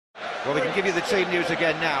Well, we can give you the team news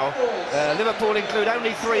again now. Liverpool include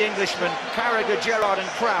only 3 Englishmen, Carragher, Gerrard and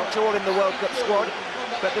Crouch, all in the World Cup squad.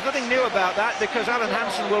 But there's nothing new about that, because Alan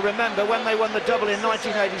Hansen will remember when they won the double in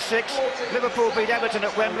 1986, Liverpool beat Everton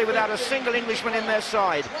at Wembley without a single Englishman in their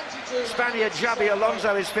side. Spaniard Xabi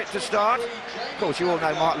Alonso is fit to start. Of course, you all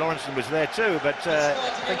know Mark Lawrenson was there too, but I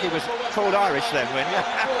think he was called Irish then, when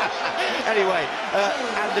anyway,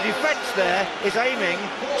 and the defence there is aiming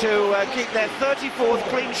to keep their 34th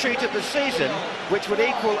clean sheet of the season, which would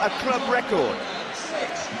equal a club record.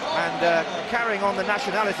 And carrying on the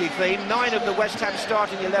nationality theme, 9 of the West Ham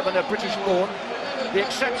starting 11 are British-born. The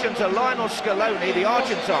exceptions are Lionel Scaloni, the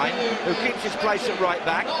Argentine, who keeps his place at right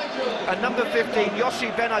back, and number 15,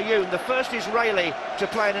 Yossi Benayoun, the first Israeli to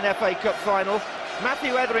play in an FA Cup final.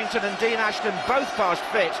 Matthew Etherington and Dean Ashton both past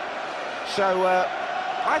fit. So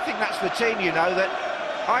I think that's the team, you know, that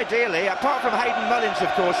ideally, apart from Hayden Mullins, of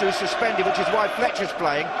course, who's suspended, which is why Fletcher's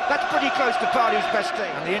playing, that's pretty close to Pardew's best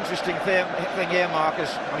team. And the interesting thing here,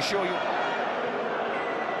 Marcus, I'm sure you...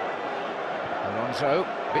 Alonso,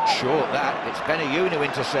 a bit short that. It's Benayoun who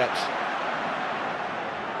intercepts.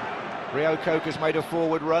 Rio Coker's made a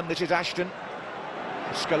forward run. This is Ashton.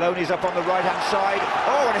 Scaloni's up on the right-hand side.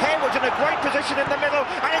 Oh, and Hayward's in a great position in the middle,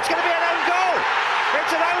 and it's going to be an own goal!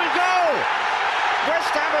 It's an own goal!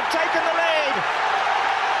 West Ham have taken the lead.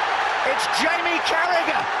 It's Jamie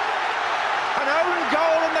Carragher. An own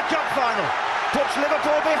goal in the cup final. Puts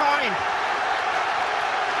Liverpool behind.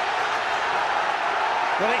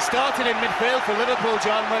 Well, it started in midfield for Liverpool,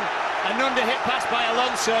 John, when an under-hit pass by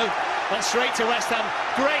Alonso went straight to West Ham.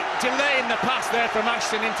 Great delay in the pass there from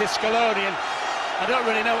Ashton into Scaloni, and I don't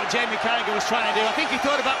really know what Jamie Carragher was trying to do. I think he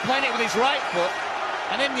thought about playing it with his right foot,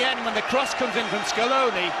 and in the end, when the cross comes in from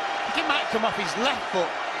Scaloni, I think it might come off his left foot.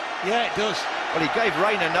 Yeah, it does. Well, he gave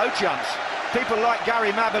Reina no chance. People like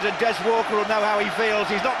Gary Mabbott and Des Walker will know how he feels.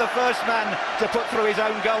 He's not the first man to put through his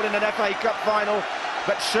own goal in an FA Cup final,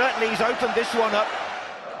 but certainly he's opened this one up.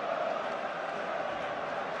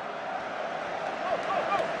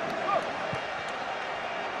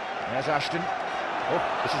 There's Ashton. Oh,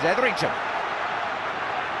 this is Etherington.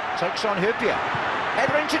 Takes on Hyypiä.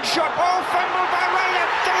 Etherington shot. Oh, fumbled by Reina.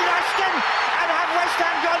 Dean Ashton. And have West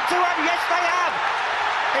Ham gone to him? Yes, they have.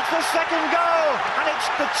 It's the second goal, and it's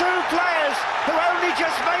the 2 players who only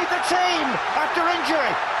just made the team after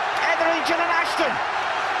injury. Etherington and Ashton.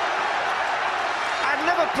 And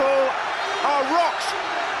Liverpool are rocked.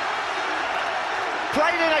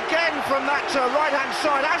 Played in again from that right-hand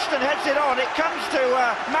side. Ashton heads it on. It comes to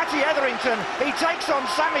Matty Etherington. He takes on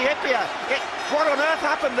Sami Hyypiä. What on earth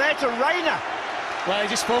happened there to Reina? Well, he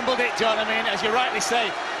just fumbled it, John. I mean, as you rightly say,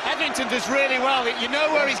 Etherington does really well. You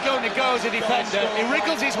know where he's going to go as a defender. He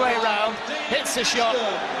wriggles his way around, hits the shot.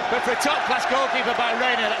 But for a top-class goalkeeper by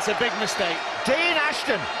Reina, that's a big mistake. Dean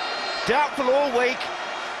Ashton, doubtful all week.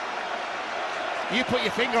 You put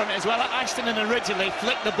your finger on it as well. Ashton originally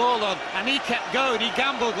flicked the ball on, and he kept going. He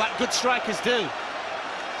gambled like good strikers do.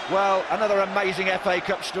 Well, another amazing FA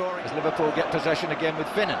Cup story as Liverpool get possession again with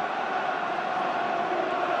Finnan.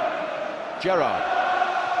 Gerrard.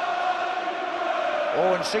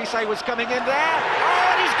 Oh, and Cisse was coming in there.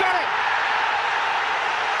 Oh, and he's got it!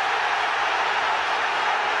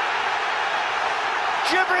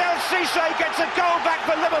 Djibril Cisse gets a goal back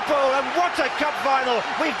for Liverpool, and what a cup final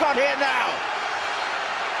we've got here now.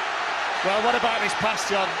 Well, what about his pass,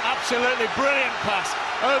 John? Absolutely brilliant pass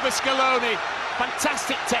over Scaloni.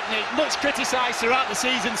 Fantastic technique, much criticised throughout the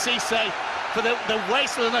season, Cisse, for the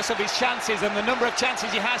wastefulness of his chances and the number of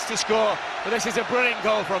chances he has to score. But this is a brilliant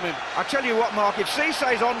goal from him. I tell you what, Mark, if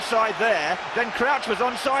Cisse's onside there, then Crouch was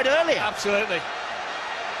onside earlier. Absolutely.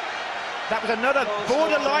 That was another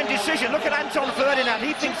borderline decision. Look at Anton Ferdinand,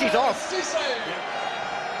 he thinks he's off.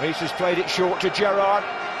 Reece has played it short to Gerrard.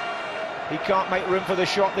 He can't make room for the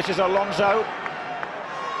shot. This is Alonso.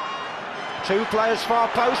 2 players far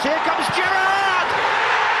post. Here comes Gerrard!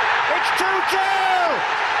 It's 2-2!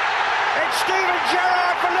 It's Steven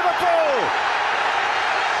Gerrard for Liverpool!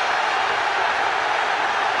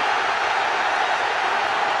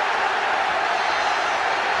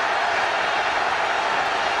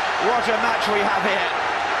 What a match we have here.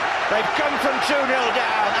 They've come from 2-0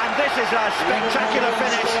 down, and this is a spectacular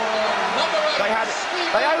finish.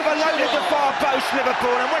 They overloaded the far post,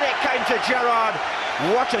 Liverpool, and when it came to Gerrard,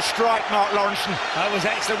 what a strike, Mark Lawrenson. That was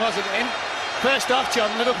excellent, wasn't it? First off,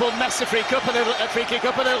 John, Liverpool messed the free kick up a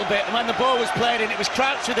little bit, and when the ball was played in, it was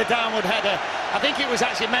Crouch with a downward header. I think it was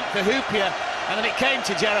actually meant for Hyypiä, and then it came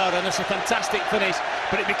to Gerrard, and it's a fantastic finish.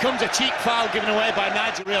 But it becomes a cheap foul given away by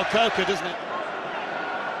Rio Coker, doesn't it?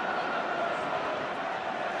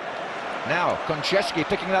 Now, Konchesky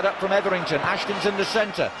picking that up from Etherington. Ashton's in the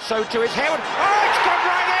centre. So to his Hayward. Oh, it's gone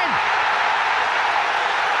right in!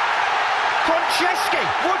 Konchesky,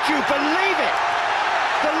 would you believe it?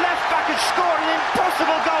 The left-back has scored an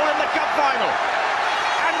impossible goal in the cup final.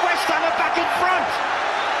 And West Ham are back in front.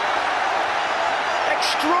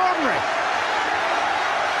 Extraordinary.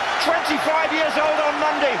 25 years old on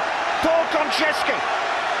Monday, Paul Konchesky.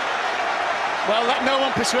 Well, let no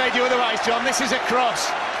one persuade you otherwise, John. This is a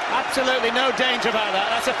cross. Absolutely no danger about that.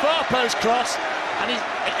 That's a far post cross. And he's,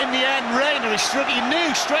 in the end, Reina is struggling. He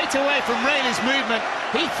knew straight away from Reina's movement.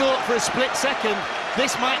 He thought for a split second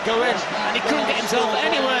this might go in, and he couldn't get himself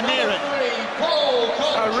anywhere near it.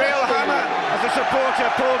 A real hammer as a supporter,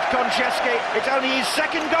 Paul Konchesky. It's only his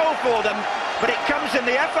second goal for them, but it comes in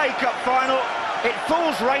the FA Cup final. It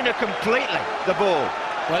fools Reina completely, the ball.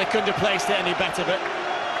 Well, he couldn't have placed it any better, but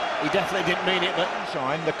he definitely didn't mean it. But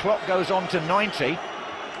time, the clock goes on to 90,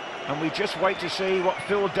 and we just wait to see what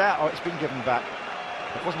Phil Dowd... Oh, it's been given back.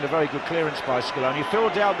 It wasn't a very good clearance by Scaloni. Phil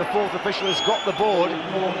Dowd, the fourth official, has got the board.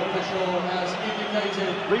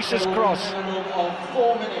 Reese's cross.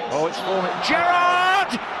 Oh, it's 4 minutes.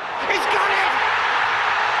 Gerrard! He's got it!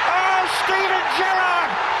 Oh, Steven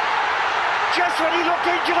Gerrard! Just when he looked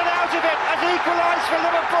injured and out of it, has equalised for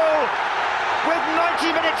Liverpool. With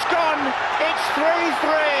 90 minutes gone, it's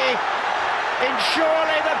 3-3 in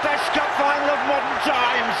surely the best cup final of modern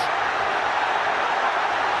times.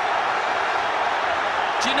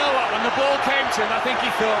 Do you know what? When the ball came to him, I think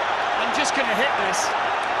he thought, I'm just going to hit this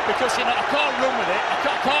because, you know, I can't run with it.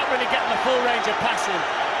 I can't really get in the full range of passing.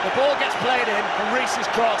 The ball gets played in from Reese's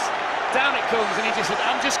cross. Down it comes, and he just said,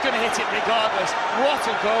 I'm just going to hit it regardless. What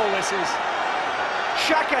a goal this is.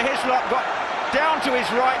 Shaka Hislop got down to his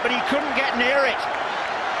right, but he couldn't get near it.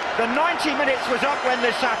 The 90 minutes was up when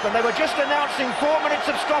this happened. They were just announcing 4 minutes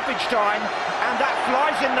of stoppage time, and that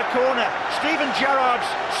flies in the corner. Steven Gerrard's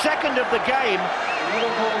second of the game.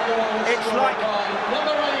 It's like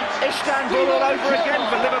Istanbul all over again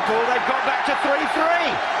for Liverpool. They've got back to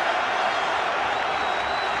 3-3.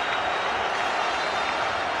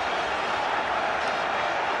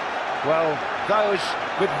 Well, those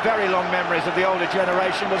with very long memories of the older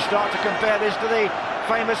generation will start to compare this to the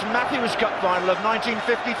famous Matthews Cup final of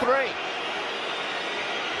 1953.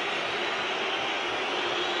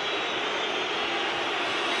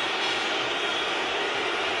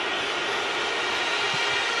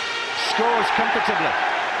 Scores comfortably.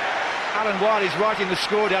 Alan Wiley's writing the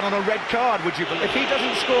score down on a red card, would you believe? If he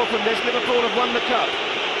doesn't score from this, Liverpool have won the cup.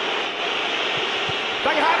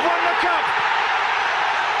 They have won the cup!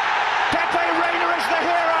 Pepe Reina is the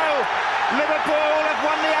hero! Liverpool have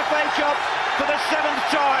won the FA Cup for the 7th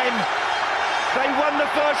time. They won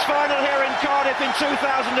the first final here in Cardiff in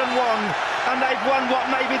 2001, and they've won what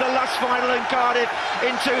may be the last final in Cardiff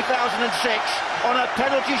in 2006 on a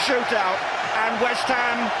penalty shootout, and West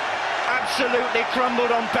Ham absolutely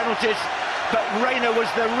crumbled on penalties, but Reina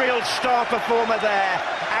was the real star performer there,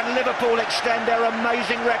 and Liverpool extend their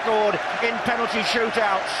amazing record in penalty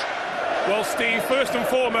shootouts. Well, Steve, first and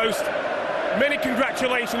foremost, many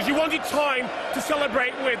congratulations. You wanted time to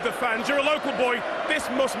celebrate with the fans. You're a local boy. This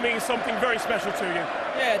must mean something very special to you.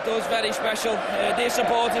 Yeah, it does, very special. Their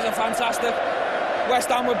supporters are fantastic. West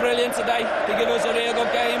Ham were brilliant today. They give us a real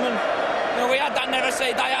good game, and you know, we had that never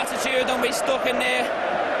say die attitude, and we stuck in there.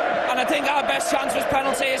 And I think our best chance was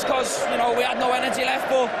penalties because, you know, we had no energy left,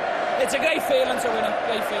 but it's a great feeling to win it,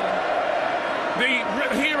 great feeling. The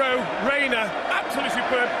hero, Reina, absolutely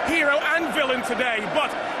superb, hero and villain today, but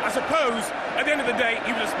I suppose, at the end of the day,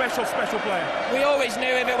 he was a special, special player. We always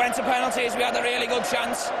knew if it went to penalties, we had a really good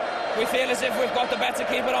chance. We feel as if we've got the better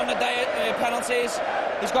keeper on the day at penalties.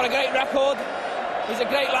 He's got a great record. He's a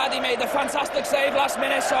great lad. He made a fantastic save last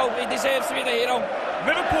minute, so he deserves to be the hero.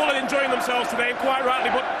 Liverpool are enjoying themselves today, and quite rightly,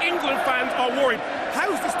 but England fans are worried.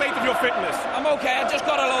 How's the state of your fitness? I'm okay. I've just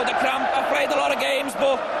got a load of cramp. I've played a lot of games,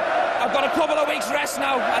 but I've got a couple of weeks rest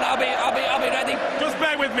now, and I'll be ready. Just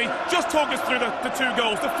bear with me. Just talk us through the two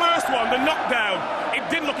goals. The first one, the knockdown, it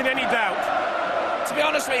didn't look in any doubt. To be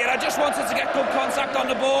honest with you, I just wanted to get good contact on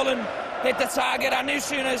the ball and hit the target. I knew as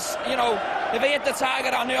soon as, you know, if he hit the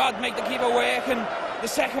target, I knew I'd make the keeper work, and the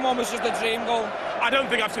second one was just a dream goal. I don't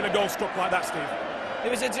think I've seen a goal struck like that, Steve. It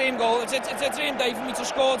was a dream goal. It's a dream day for me to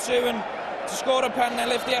score two, and to score a pen and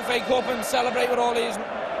lift the FA Cup and celebrate with all these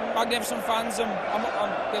magnificent fans, and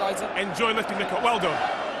I'm delighted. Enjoy lifting the cup. Well done.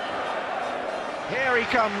 Here he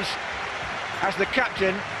comes as the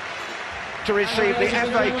captain to receive the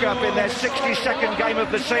FA Cup in their 62nd game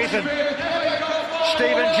of the season.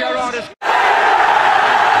 Steven Gerrard has